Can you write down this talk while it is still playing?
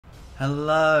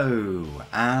Hello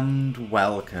and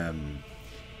welcome.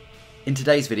 In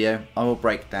today's video I will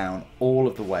break down all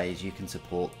of the ways you can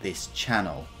support this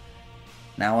channel.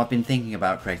 Now I've been thinking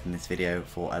about creating this video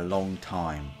for a long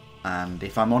time, and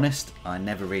if I'm honest, I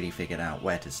never really figured out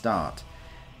where to start.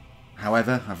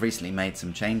 However, I've recently made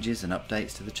some changes and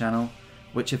updates to the channel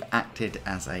which have acted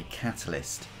as a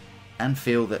catalyst, and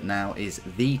feel that now is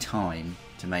the time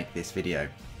to make this video.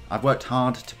 I've worked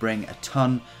hard to bring a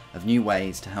ton of new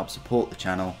ways to help support the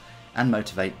channel and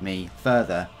motivate me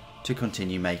further to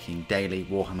continue making daily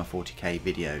Warhammer 40k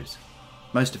videos.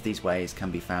 Most of these ways can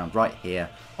be found right here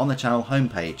on the channel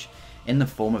homepage in the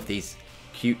form of these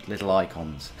cute little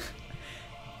icons.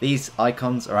 These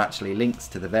icons are actually links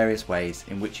to the various ways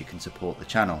in which you can support the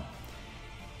channel.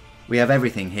 We have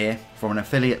everything here, from an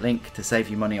affiliate link to save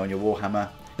you money on your Warhammer,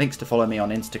 links to follow me on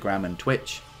Instagram and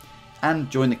Twitch,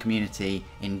 and join the community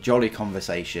in jolly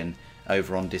conversation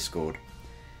over on Discord.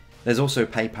 There's also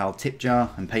PayPal tip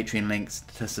jar and Patreon links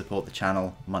to support the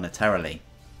channel monetarily.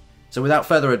 So without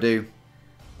further ado,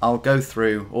 I'll go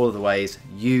through all of the ways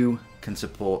you can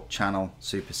support channel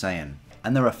Super Saiyan.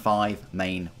 And there are 5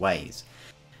 main ways.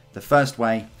 The first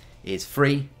way is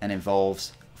free and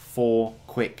involves 4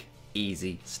 quick,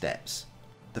 easy steps.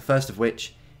 The first of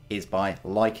which is by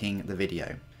liking the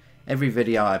video. Every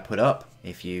video I put up,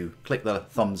 if you click the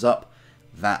thumbs up,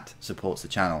 that supports the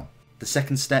channel. The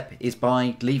second step is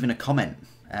by leaving a comment,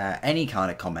 any kind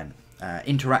of comment.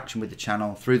 Interaction with the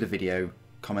channel through the video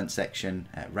comment section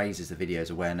raises the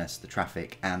video's awareness, the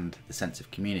traffic and the sense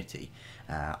of community.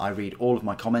 I read all of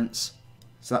my comments,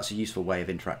 so that's a useful way of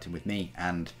interacting with me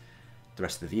and the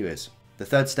rest of the viewers. The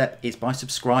third step is by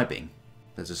subscribing.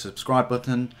 There's a subscribe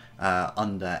button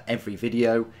under every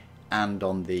video and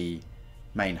on the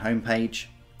main homepage.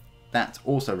 That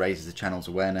also raises the channel's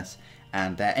awareness,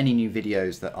 and any new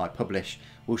videos that I publish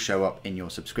will show up in your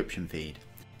subscription feed.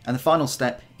 And the final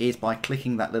step is by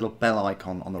clicking that little bell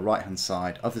icon on the right hand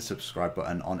side of the subscribe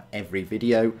button on every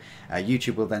video.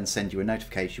 YouTube will then send you a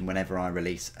notification whenever I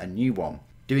release a new one.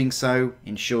 Doing so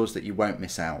ensures that you won't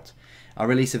miss out. I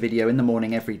release a video in the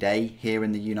morning every day here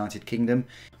in the United Kingdom,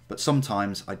 but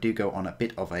sometimes I do go on a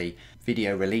bit of a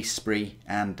video release spree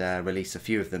and release a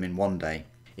few of them in one day,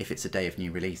 if it's a day of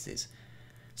new releases.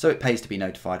 So it pays to be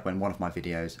notified when one of my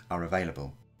videos are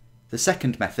available. The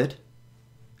second method,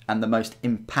 and the most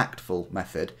impactful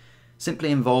method, simply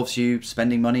involves you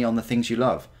spending money on the things you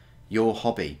love, your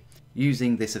hobby.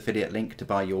 Using this affiliate link to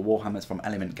buy your Warhammers from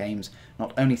Element Games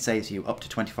not only saves you up to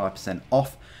 25%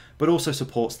 off, but also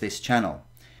supports this channel.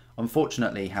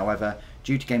 Unfortunately, however,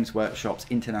 due to Games Workshop's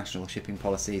international shipping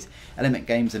policies, Element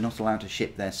Games are not allowed to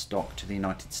ship their stock to the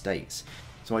United States.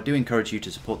 So I do encourage you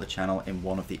to support the channel in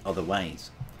one of the other ways.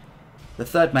 The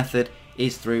third method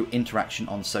is through interaction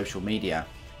on social media.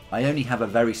 I only have a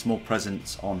very small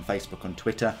presence on Facebook and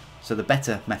Twitter, so the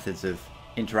better methods of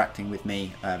interacting with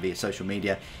me via social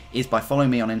media is by following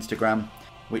me on Instagram,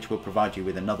 which will provide you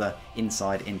with another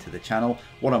insight into the channel,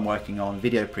 what I'm working on,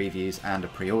 video previews and a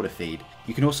pre-order feed.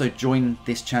 You can also join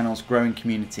this channel's growing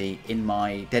community in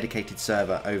my dedicated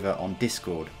server over on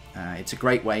Discord. It's a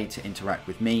great way to interact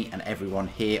with me and everyone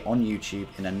here on YouTube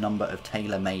in a number of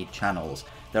tailor-made channels.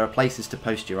 There are places to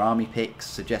post your army picks,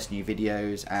 suggest new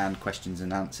videos and questions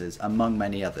and answers, among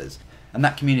many others. And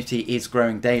that community is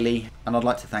growing daily, and I'd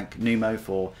like to thank Numo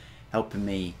for helping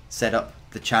me set up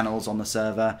the channels on the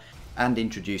server and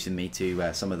introducing me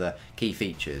to some of the key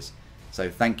features. So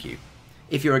thank you.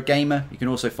 If you're a gamer, you can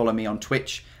also follow me on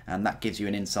Twitch, and that gives you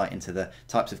an insight into the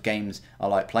types of games I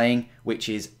like playing, which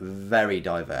is very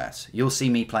diverse. You'll see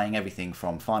me playing everything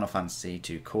from Final Fantasy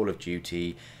to Call of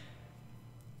Duty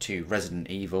to Resident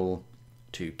Evil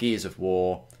to Gears of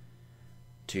War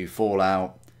to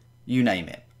Fallout, you name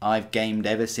it. I've gamed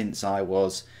ever since I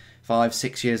was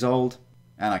 5-6 years old,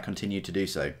 and I continue to do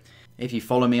so. If you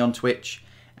follow me on Twitch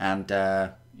and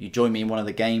you join me in one of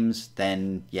the games,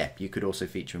 then yeah, you could also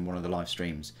feature in one of the live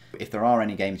streams. If there are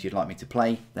any games you'd like me to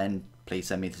play, then please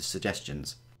send me the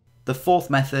suggestions. The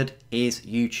fourth method is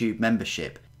YouTube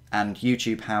membership, and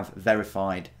YouTube have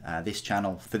verified this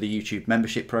channel for the YouTube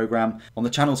membership program. On the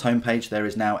channel's homepage there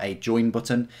is now a join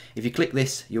button. If you click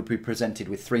this, you'll be presented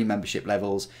with 3 membership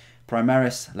levels: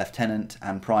 Primaris, Lieutenant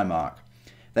and Primarch.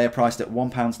 They are priced at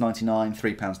 £1.99,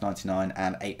 £3.99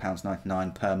 and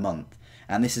 £8.99 per month.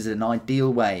 And this is an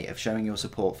ideal way of showing your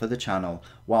support for the channel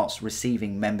whilst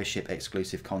receiving membership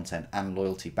exclusive content and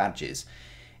loyalty badges.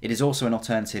 It is also an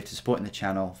alternative to supporting the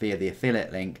channel via the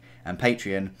affiliate link and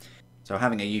Patreon, so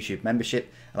having a YouTube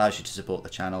membership allows you to support the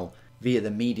channel via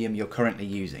the medium you're currently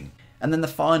using. And then the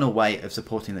final way of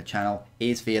supporting the channel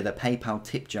is via the PayPal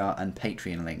tip jar and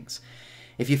Patreon links.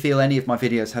 If you feel any of my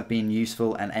videos have been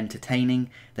useful and entertaining,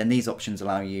 then these options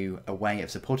allow you a way of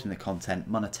supporting the content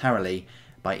monetarily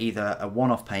by either a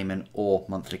one-off payment or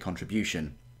monthly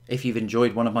contribution. If you've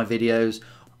enjoyed one of my videos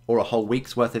or a whole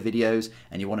week's worth of videos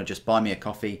and you want to just buy me a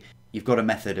coffee, you've got a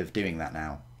method of doing that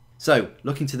now. So,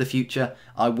 looking to the future,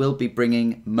 I will be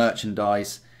bringing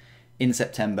merchandise in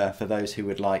September for those who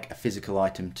would like a physical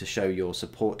item to show your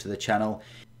support to the channel.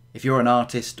 If you're an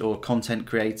artist or content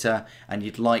creator and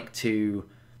you'd like to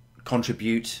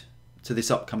contribute to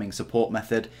this upcoming support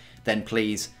method, then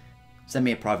please send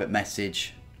me a private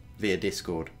message via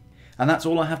Discord. And that's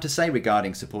all I have to say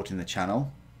regarding supporting the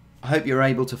channel. I hope you're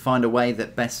able to find a way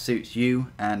that best suits you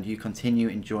and you continue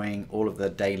enjoying all of the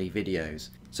daily videos.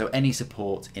 So any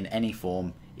support in any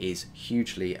form is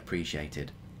hugely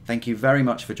appreciated. Thank you very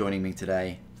much for joining me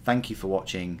today. Thank you for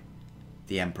watching.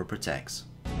 The Emperor Protects.